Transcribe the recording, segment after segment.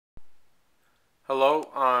Hello,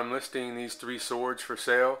 I'm listing these three swords for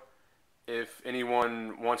sale. If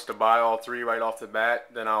anyone wants to buy all three right off the bat,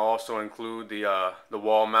 then I'll also include the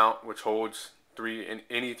wall mount, which holds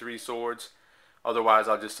any three swords. Otherwise,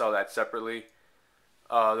 I'll just sell that separately.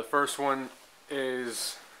 The first one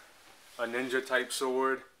is a ninja type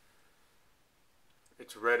sword.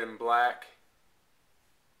 It's red and black,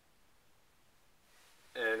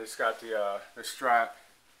 and it's got the strap.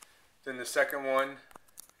 Then the second one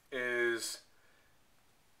is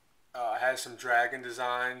has some dragon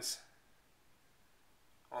designs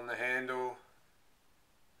on the handle.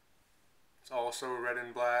 It's also red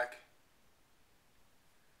and black,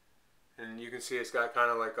 and you can see it's got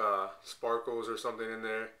kind of like sparkles or something in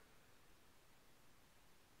there.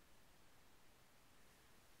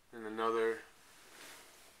 And another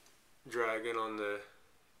dragon on the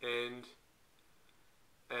end.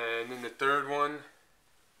 And then the third one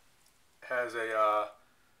has a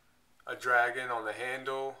dragon on the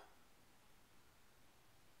handle.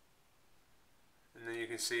 And then you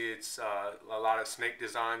can see it's a lot of snake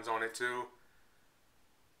designs on it too,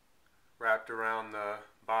 wrapped around the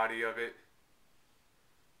body of it.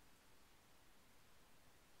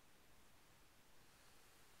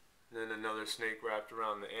 And then another snake wrapped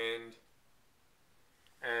around the end.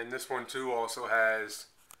 And this one too also has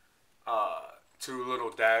two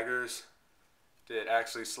little daggers that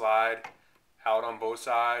actually slide out on both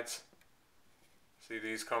sides. See,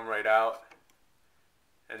 these come right out.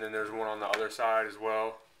 And then there's one on the other side as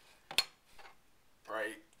well,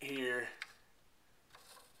 right here.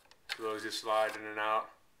 So those just slide in and out.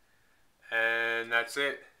 And that's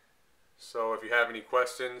it. So if you have any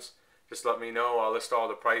questions, just let me know. I'll list all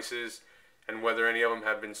the prices and whether any of them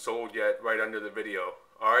have been sold yet right under the video.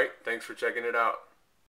 Alright, thanks for checking it out.